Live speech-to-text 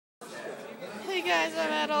Hey guys, I'm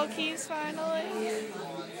at Old Keys finally.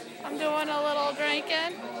 I'm doing a little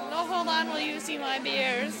drinking. No, hold on while you see my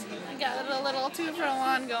beers. I got a little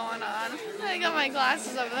 2-for-1 going on. I got my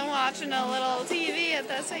glasses up and watching a little TV at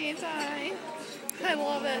the same time. I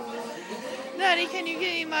love it. Daddy, can you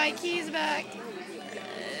give me my keys back?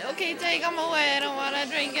 Okay, take them away. I don't want to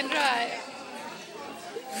drink and drive.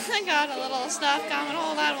 I got a little stuff coming.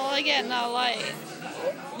 Hold on while I get in the light.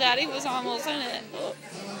 Daddy was almost in it.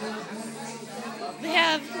 They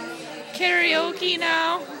have karaoke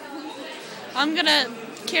now. I'm gonna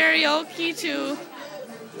karaoke to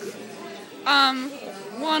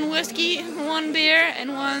 1 whiskey, 1 beer,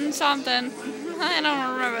 and 1 something. I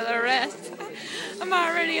don't remember the rest. I'm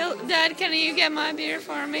already, Dad, can you get my beer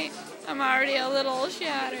for me? I'm already a little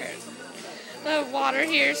shattered. The water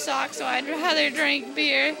here sucks, so I'd rather drink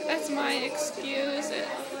beer. That's my excuse. It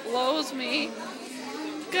blows me.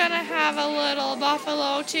 Gonna have a little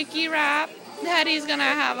buffalo chicky wrap. Daddy's gonna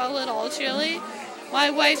have a little chili.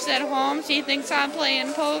 My wife's at home. She thinks I'm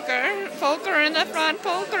playing poker. Poker in the front,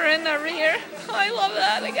 poker in the rear. I love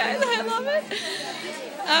that, guys. I love it.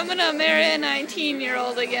 I'm gonna marry a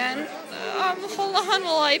 19-year-old again. Hold on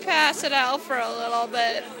while I pass it out for a little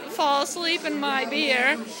bit. Fall asleep in my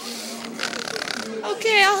beer.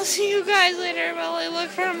 Okay, I'll see you guys later while I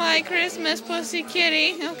look for my Christmas pussy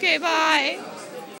kitty. Okay, bye.